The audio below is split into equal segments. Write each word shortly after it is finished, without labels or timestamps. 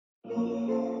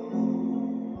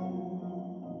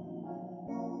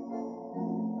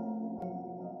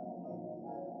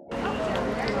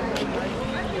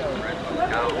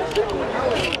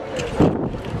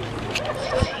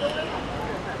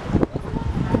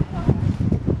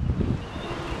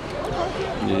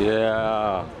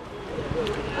Yeah.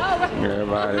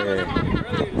 Everybody.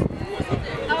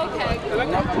 Okay.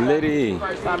 Liddy.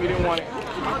 First time you didn't want it.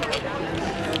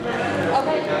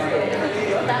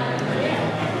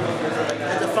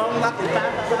 The phone lock is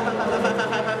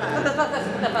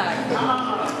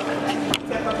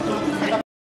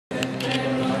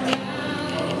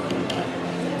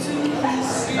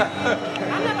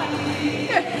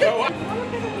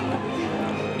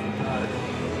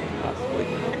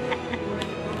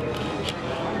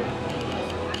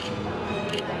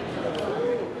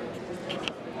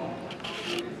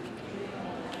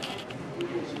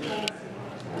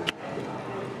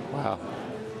Wow.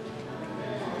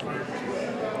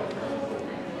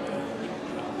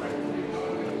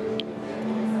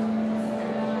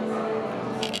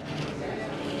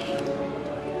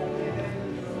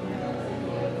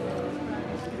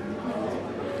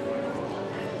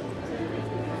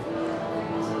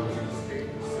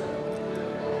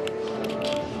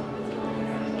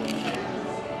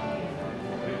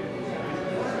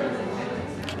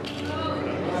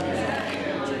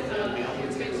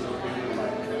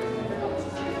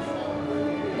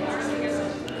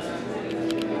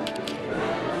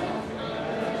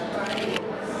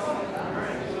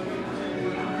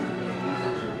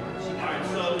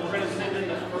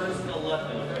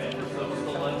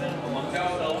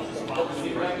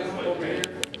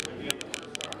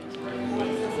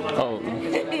 Oh.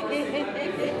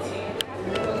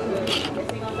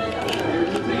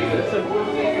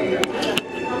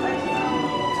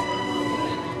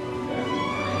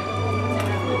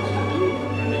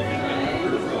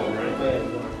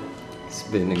 It's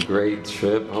been a great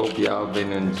trip. Hope y'all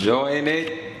been enjoying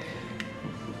it.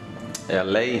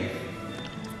 LA.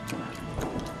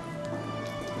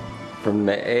 From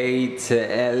the A to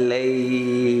LA.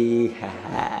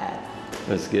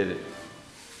 Let's get it.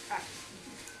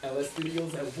 LS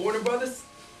Studios at Warner Brothers.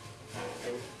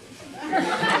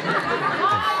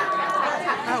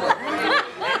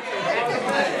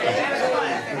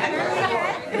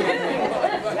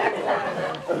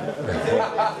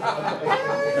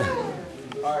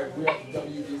 Alright, we're at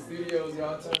WB Studios,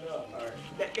 y'all turn up. Alright.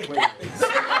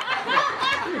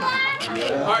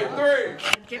 Alright,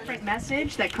 3. Different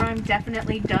message that crime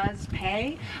definitely does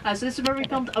pay. So this is where we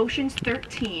filmed Ocean's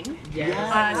 13.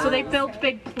 So they built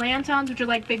big plantons, which are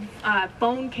like big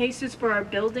phone cases for our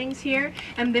buildings here,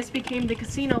 and this became the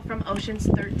casino from Ocean's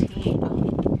 13.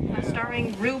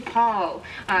 Starring RuPaul.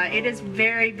 It is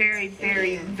very, very,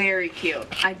 very, very cute.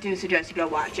 I do suggest you go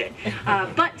watch it.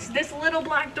 But this little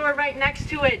black door right next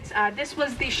to it, this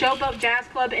was the Showboat Jazz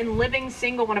Club in Living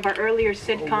Single, one of our earlier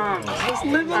sitcoms.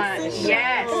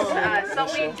 Yes. So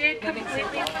we did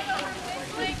completely.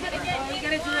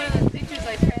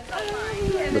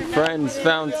 The Friends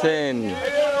Fountain.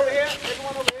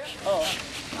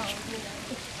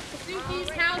 Suki's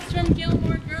house from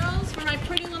Gilmore Girls. For my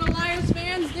Pretty Little Liars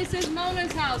fans, this is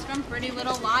Mona's house from Pretty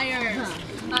Little Liars.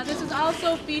 This is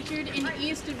also featured in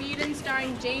East of Eden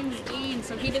starring James Dean.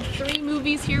 So he did 3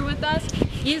 movies here with us.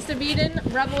 East of Eden,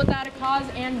 Rebel Without a Cause,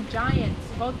 and Giants.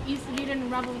 Both East of Eden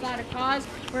and Rebel Without a Cause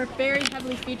were very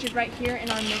heavily featured right here in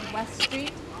our Midwest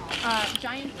Street.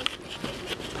 Giants.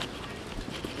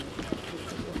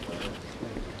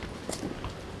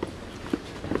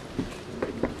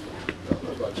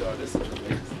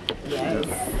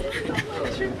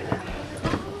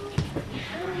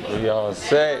 We all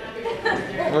set.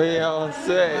 We all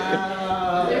set.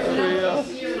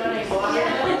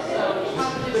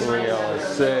 We all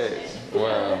set.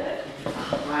 Wow.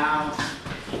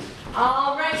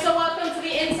 All right, so welcome to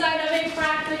the inside of a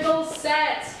practical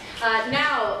set.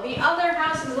 Now, the other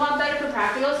house is a lot better for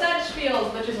practical set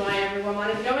fields, which is why everyone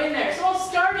wanted to go in there. So we'll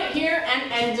start it here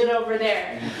and end it over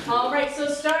there. All right, so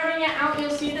starting it out, you'll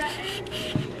see that.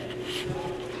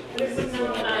 This is this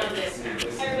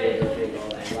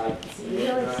now.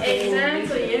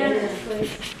 Exactly, yeah.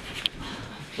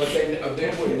 But they would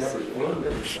never film the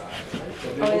side.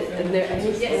 And there, and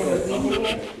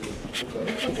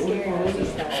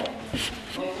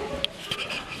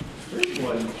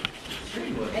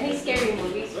any scary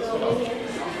movies filmed in here?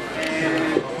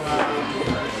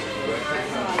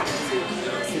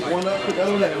 One up, put that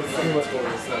on that. Let's see what's going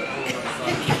on.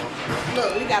 Look,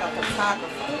 we got a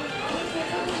photographer.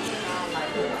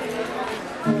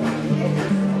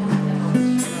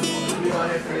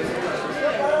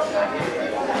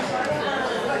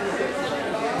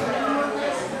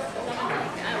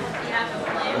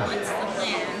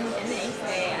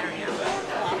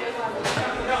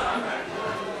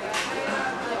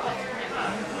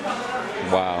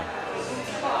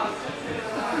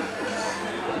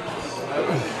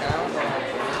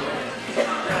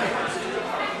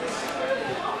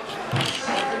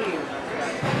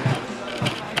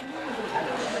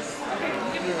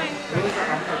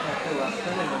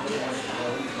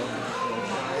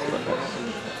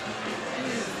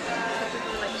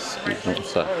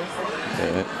 What's up?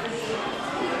 Yeah.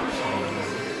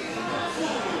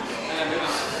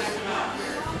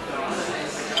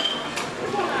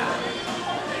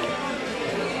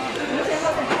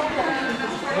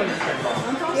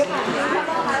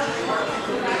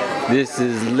 This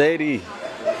is Lady.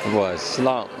 What?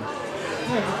 Slump.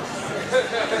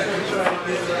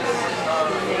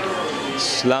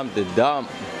 Slump the dump.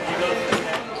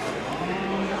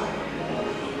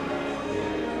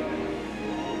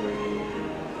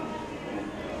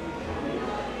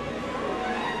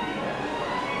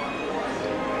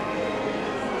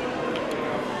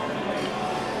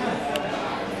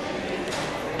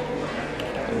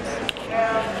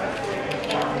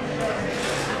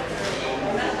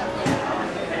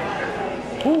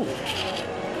 Woo.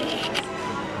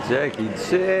 Jackie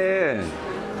Chan.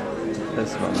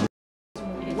 That's my.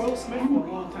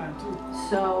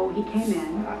 So he came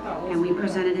in and we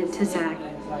presented it to Zach,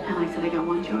 and I said, I got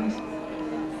one choice.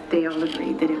 They all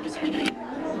agreed that it was Henry.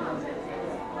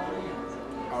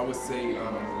 I would say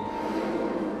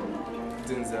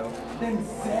Denzel.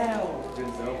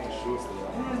 Denzel for sure.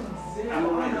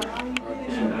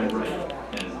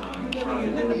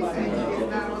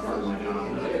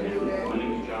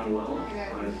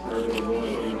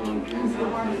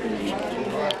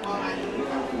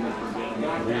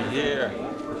 We're here.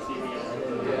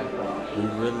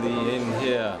 We're really in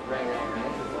here.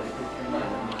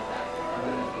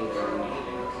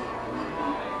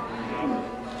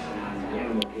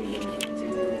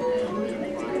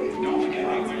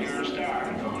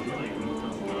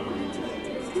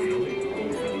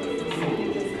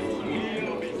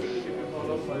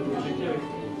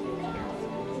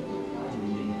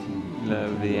 La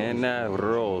Vienna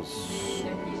Rose.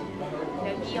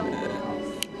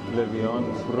 Levion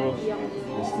Rose.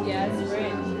 Yeah, it's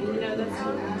French. You know that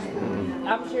song?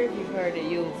 I'm sure if you've heard it,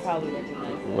 you'll probably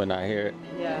recognize it. When I hear it.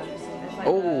 Yeah. It's like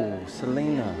Oh,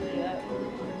 Selena. Yeah.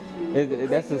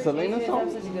 That's the Selena It's song?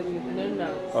 such a good movie. No, no,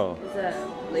 no. Oh. It's a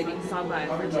lady song by a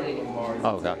French lady.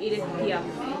 Oh, okay. Edith Piaf.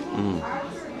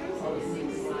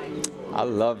 I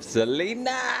love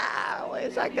Selena.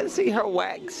 Wish I can see her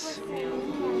wax.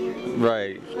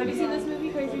 Right. Have you seen this movie,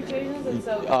 Crazy Rich Asians? It's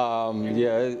so good.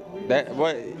 Yeah, that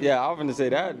what? Yeah, I was gonna say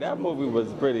that movie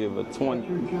was pretty of a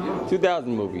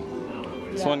 2000 movie,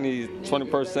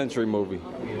 21st century movie.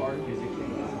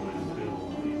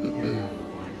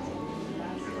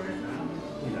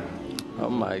 Oh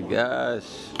my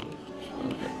gosh!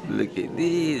 Look at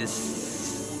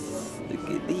this! Look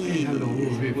at these!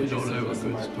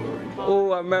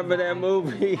 Oh, I remember that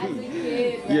movie.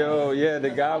 Yo, yeah, the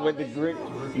guy with the green.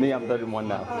 Me, I'm 31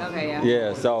 now. Okay, yeah.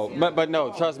 Yeah, so, but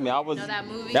no, trust me, I was. Know that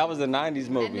movie? That was a 90s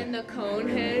movie. And then the cone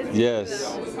heads.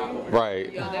 Yes,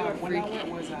 right. Yo, they were freaky.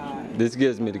 This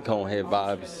gives me the Conehead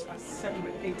vibes.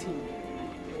 18.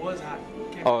 It was hot.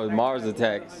 Oh, Mars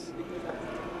Attacks.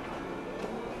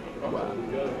 You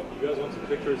guys want some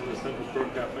pictures in the Central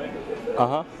Park Cafe?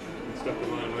 Uh-huh. Step in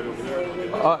line right over there.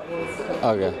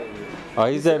 Okay.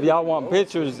 He said if y'all want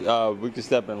pictures, we can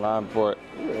step in line for it.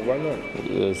 Yeah, why not?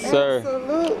 Yes, sir.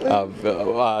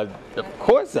 Absolutely. Of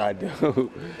course I do.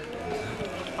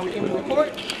 Are we able to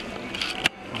record?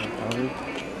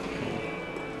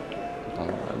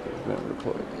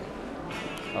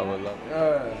 I would love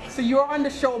it. So you're on the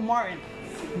show, Martin.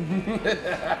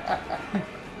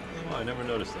 Oh, I never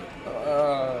noticed that.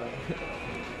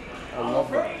 I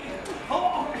love that.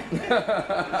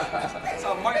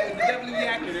 So Martin, the definitely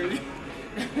actor.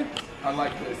 I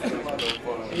like this. It's so fun.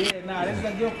 Yeah, nah, this is a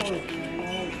good photo,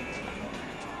 man.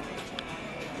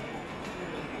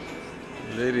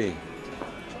 Liddy.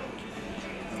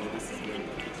 Oh, this is good.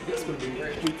 This would be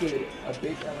great. We could a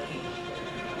big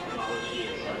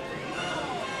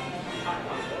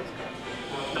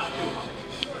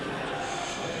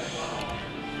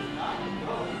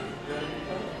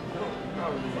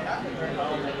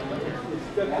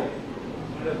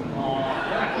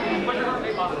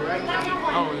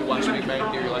I don't really watch Big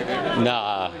Bang Theory like that.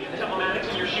 Nah.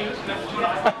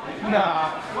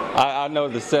 Nah. I know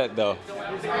the set though.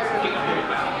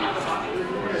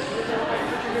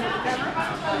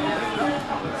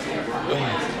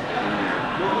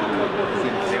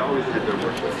 They always did their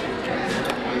work.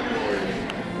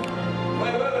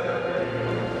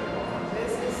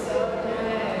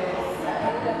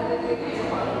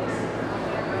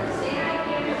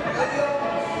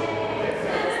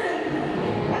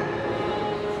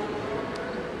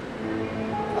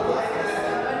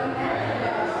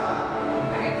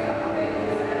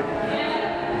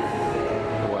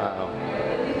 Wow.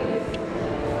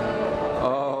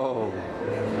 Oh.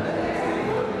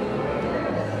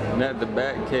 And at the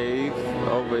Bat Cave.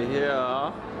 Over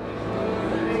here,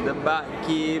 the back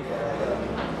cave.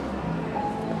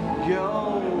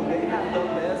 Yo, they have the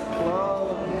best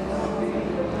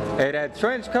clothes. Hey, that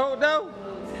trench coat though?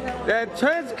 That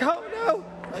trench coat though?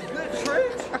 A good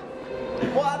trench?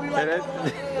 Well, I be like,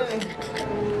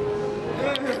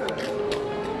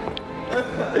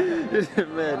 Hey, this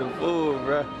man the fool,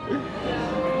 bro.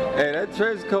 Hey, that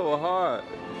trench coat hard.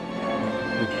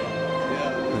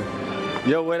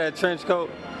 Yo, wear that trench coat?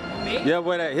 Me? Yeah,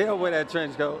 he'll wear that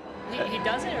trench coat. He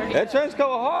does it or he That does? trench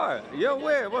coat hard. Yo,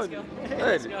 wear it. Let's What? go. Hey,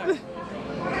 Let's go.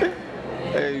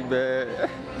 hey, man.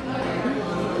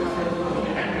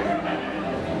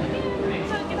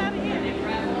 Get out of here.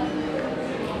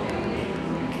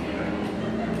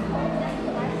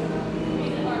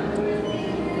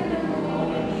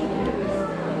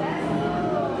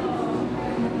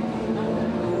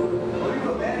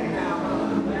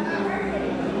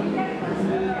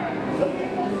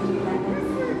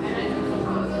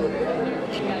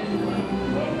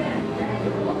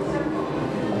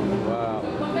 Wow.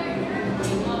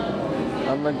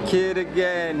 I'm a kid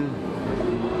again.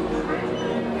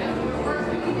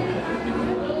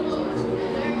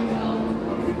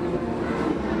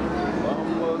 Oh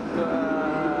my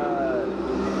God.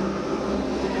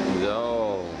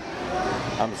 Yo.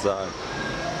 I'm sorry.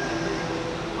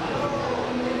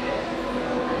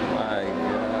 My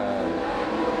God.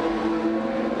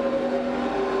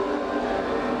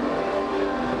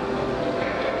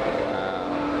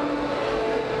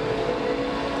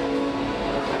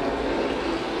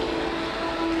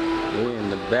 We're in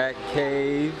the back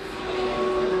cave.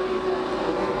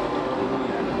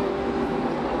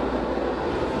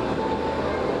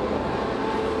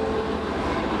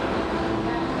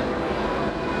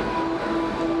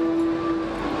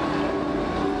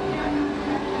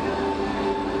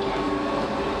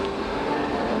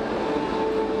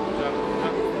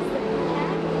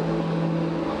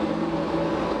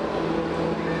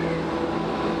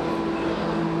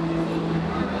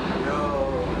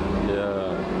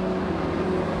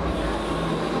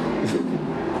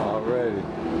 Already.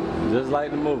 Just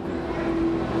like the movie.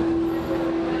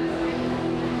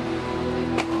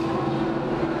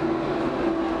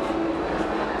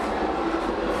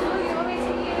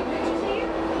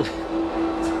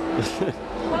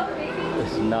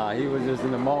 Nah, he was just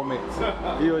in the moment.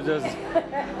 He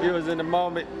was in the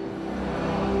moment.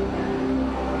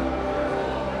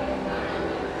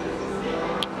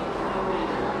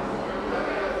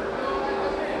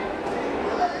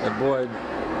 That boy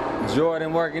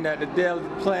Jordan working at the Daily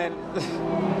Planet.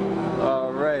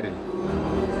 Already.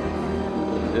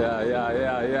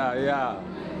 Yeah.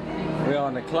 We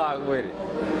on the clock with it.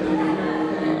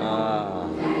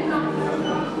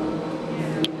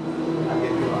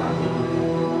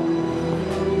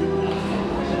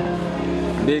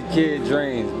 Big kid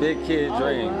dreams, big kid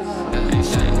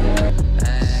dreams.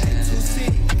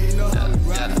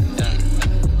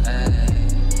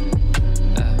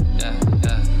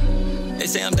 They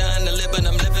say I'm down.